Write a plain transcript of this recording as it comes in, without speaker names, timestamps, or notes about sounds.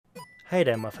Hey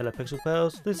there my fellow Pixel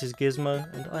Pals, this is Gizmo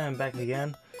and I am back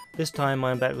again. This time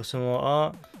I'm back with some more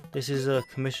art. This is a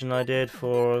commission I did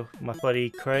for my buddy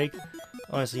Craig.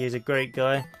 Honestly, he's a great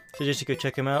guy, so just you go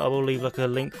check him out. I will leave like a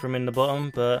link from in the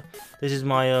bottom, but this is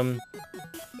my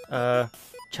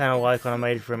channel icon I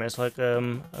made for him. It's like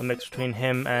a mix between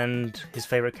him and his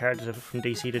favourite character from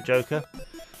DC, the Joker.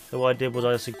 So what I did was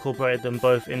I just incorporated them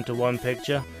both into one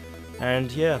picture and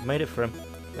yeah, made it for him.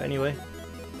 But anyway,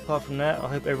 apart from that, I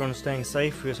hope everyone's staying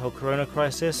safe through this whole corona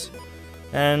crisis.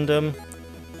 And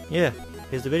yeah,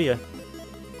 here's the video.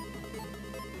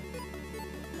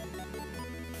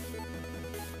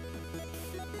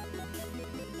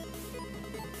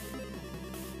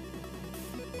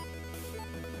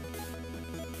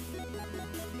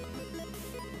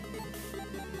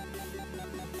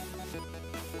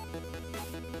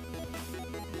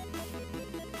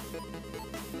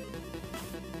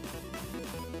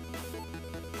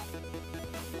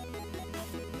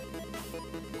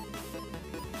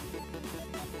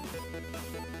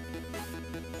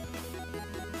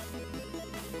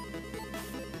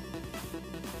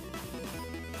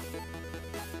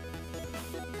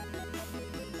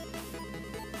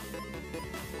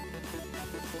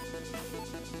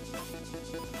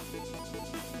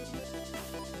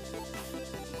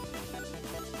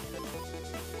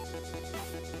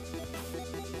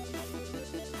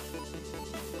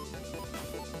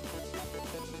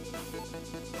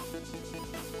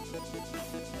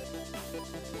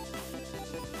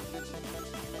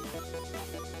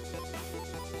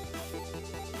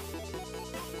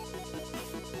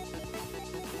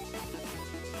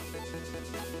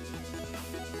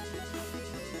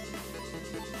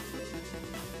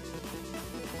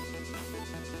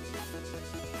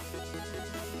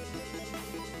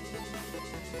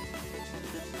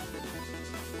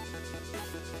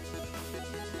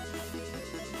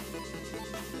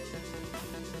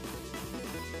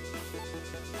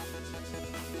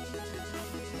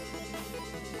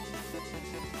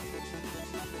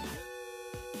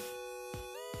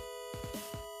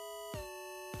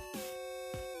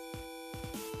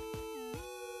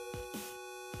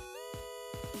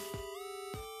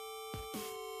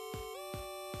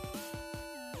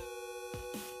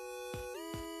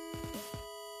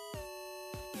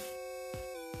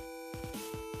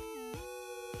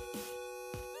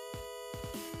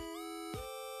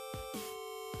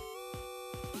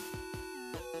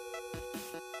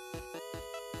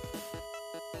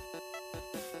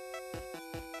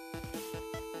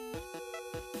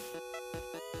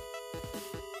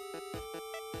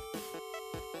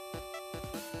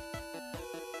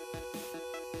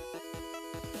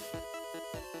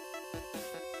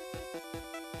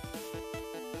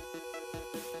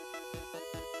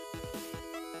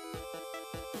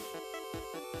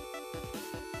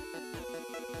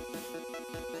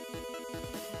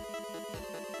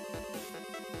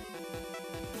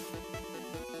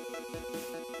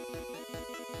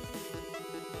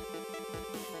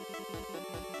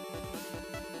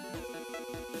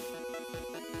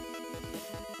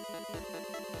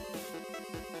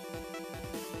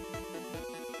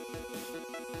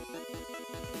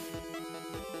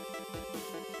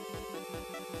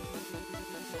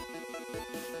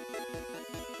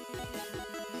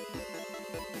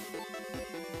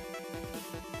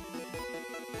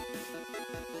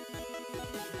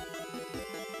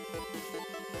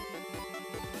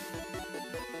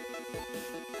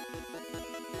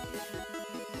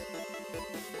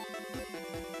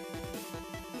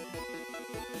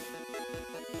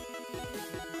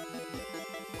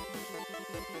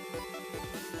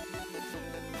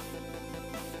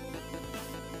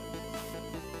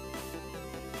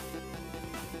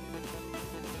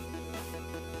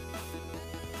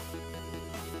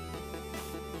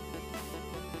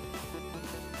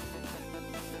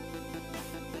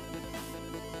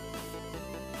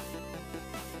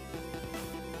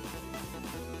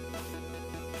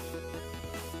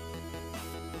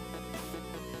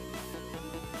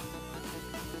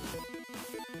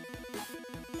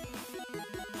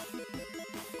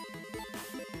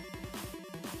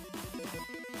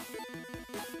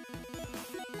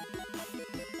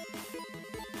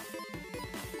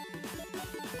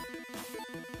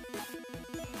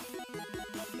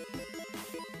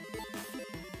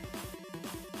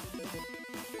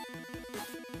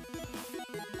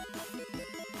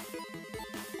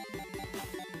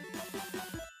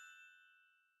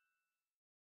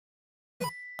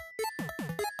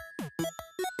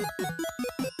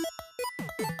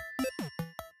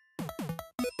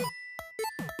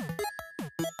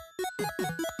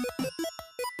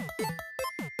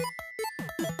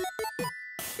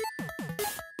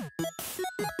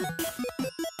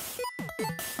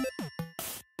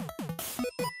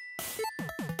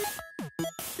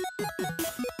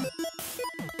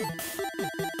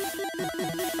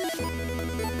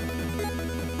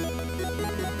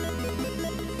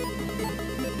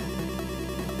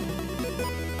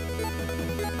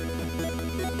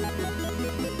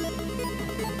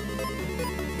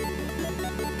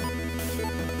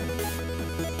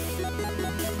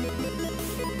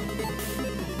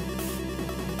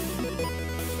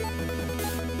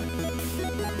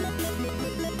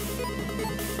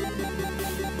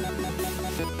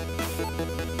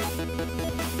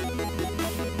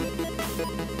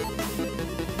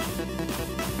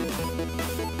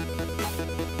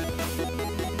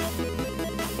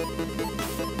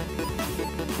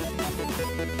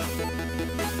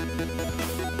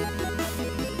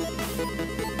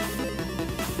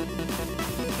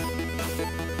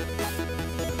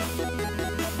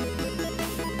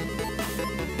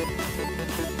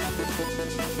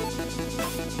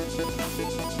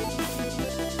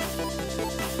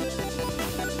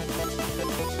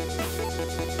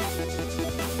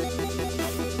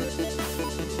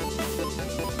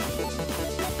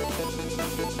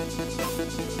 Bye.